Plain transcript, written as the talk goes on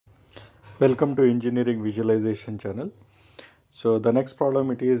Welcome to Engineering Visualization channel. So the next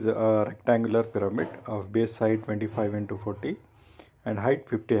problem, it is a rectangular pyramid of base side 25 into 40 and height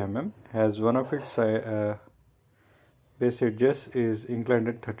 50 mm, has one of its base edges is inclined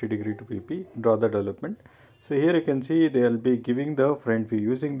at 30° to VP. Draw the development. So here you can see they will be giving the front view.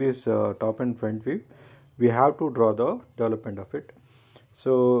 Using this top and front view, we have to draw the development of it.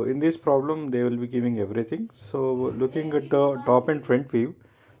 So in this problem they will be giving everything. So looking at the top and front view,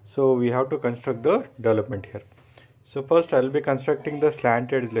 so we have to construct the development here. So first I will be constructing the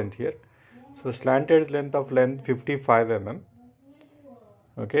slant edge length here. So slant edge length 55 mm.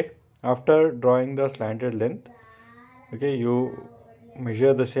 Okay, after drawing the slant edge length, okay, you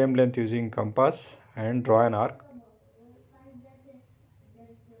measure the same length using compass and draw an arc.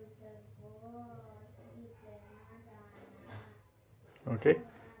 Okay,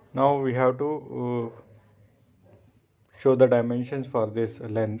 now we have to show the dimensions for this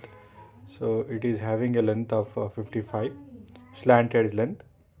length. So it is having a length of 55, slant edge length.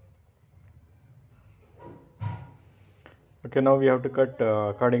 Okay, now we have to cut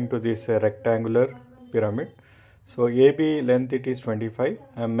according to this rectangular pyramid. So AB length it is 25.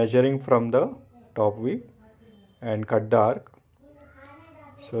 I am measuring from the top view and cut the arc.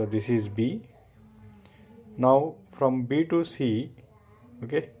 So this is B. Now from B to C,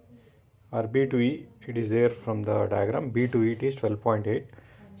 okay, or B to E, it is there from the diagram. B to E it is 12.8.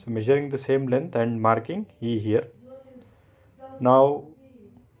 So measuring the same length and marking E here. Now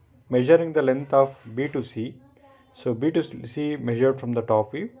measuring the length of B to C. So B to C measured from the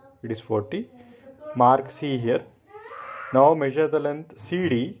top view, it is 40. Mark C here. Now measure the length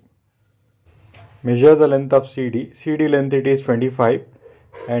CD. Measure the length of CD. CD length it is 25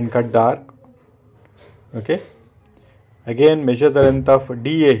 and cut the arc. Okay. Again measure the length of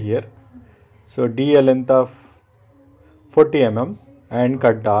DA here. So DA length of 40 mm and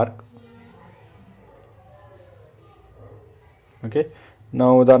cut the arc. Okay.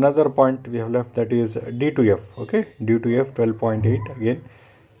 Now the another point we have left, that is D to F. Okay, D to F 12.8 again.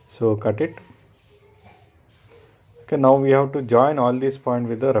 So cut it. Okay, now we have to join all these points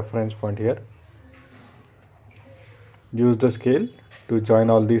with the reference point here. Use the scale to join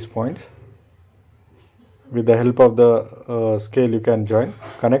all these points. With the help of the scale you can join,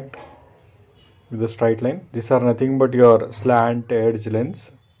 connect with the straight line. These are nothing but your slant edge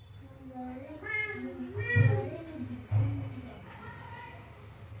lengths.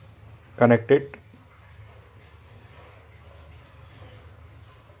 Connect it.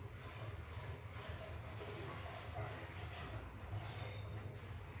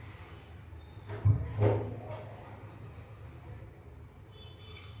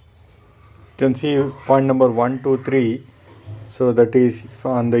 You can see point number 1, 2, 3. So that is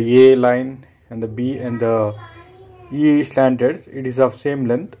on the A line and the B and the E slant edge. It is of same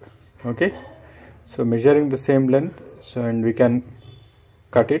length. Okay. So measuring the same length. So and we can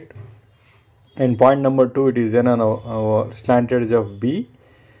cut it. And point number 2, it is then on our slant edge of B.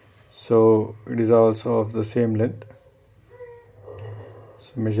 So it is also of the same length.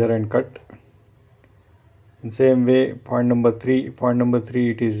 So measure and cut. In same way, point number 3. Point number 3,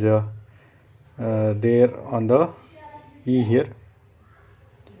 it is there on the E here.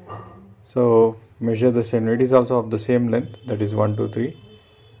 So measure the same. It is also of the same length. That is 1, 2, 3.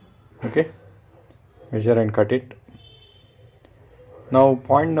 Okay. Measure and cut it. Now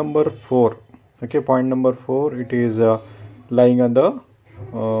point number 4. Okay, point number 4, it is lying on the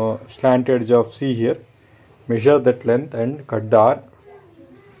slant edge of C here. Measure that length and cut the arc.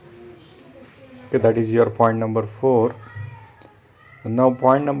 Okay, that is your point number 4. And now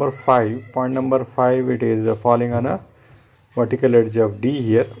point number 5. Point number 5, it is falling on a vertical edge of D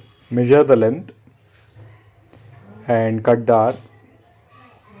here. Measure the length and cut the arc.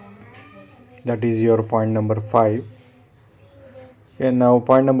 That is your point number 5. And now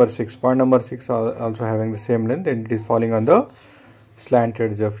point number 6. Point number 6 also having the same length and it is falling on the slant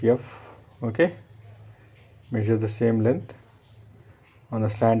edge of F. Okay. Measure the same length on the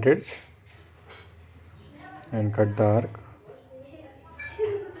slant edge and cut the arc.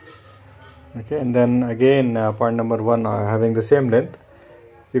 Okay. And then again point number 1 having the same length.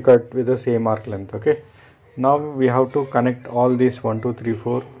 You cut with the same arc length. Okay. Now we have to connect all these 1, 2, 3,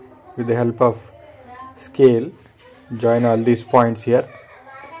 4 with the help of scale. Join all these points here.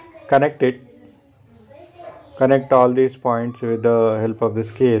 Connect it. Connect all these points with the help of the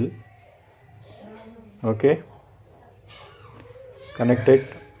scale. Okay. Connect it.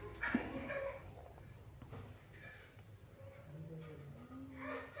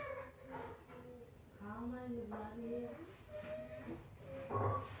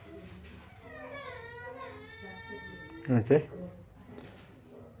 Okay.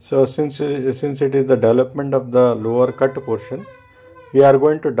 So since it is the development of the lower cut portion, we are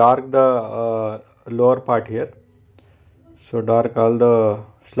going to dark the lower part here. So dark all the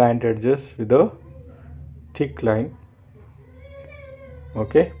slant edges with a thick line.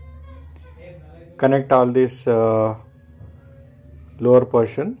 Okay, connect all this lower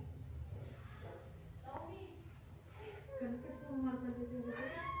portion.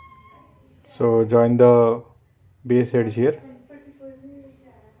 So join the base edge here.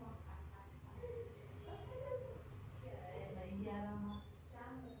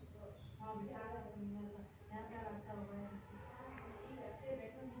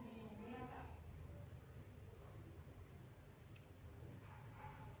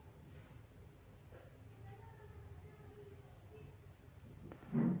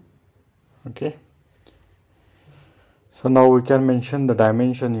 Okay, so now we can mention the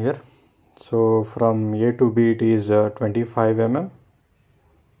dimension here. So from A to B it is 25 mm.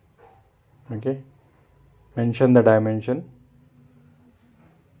 Okay, mention the dimension.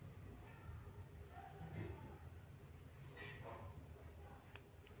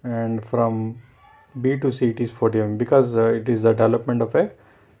 And from B to C it is 40 mm because it is the development of a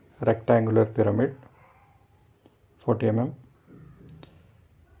rectangular pyramid. 40 mm.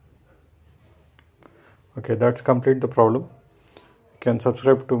 Okay, that's complete the problem. You can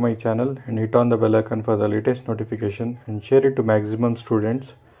subscribe to my channel and hit on the bell icon for the latest notification, and share it to maximum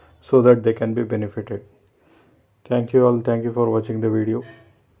students so that they can be benefited. Thank you all. Thank you for watching the video.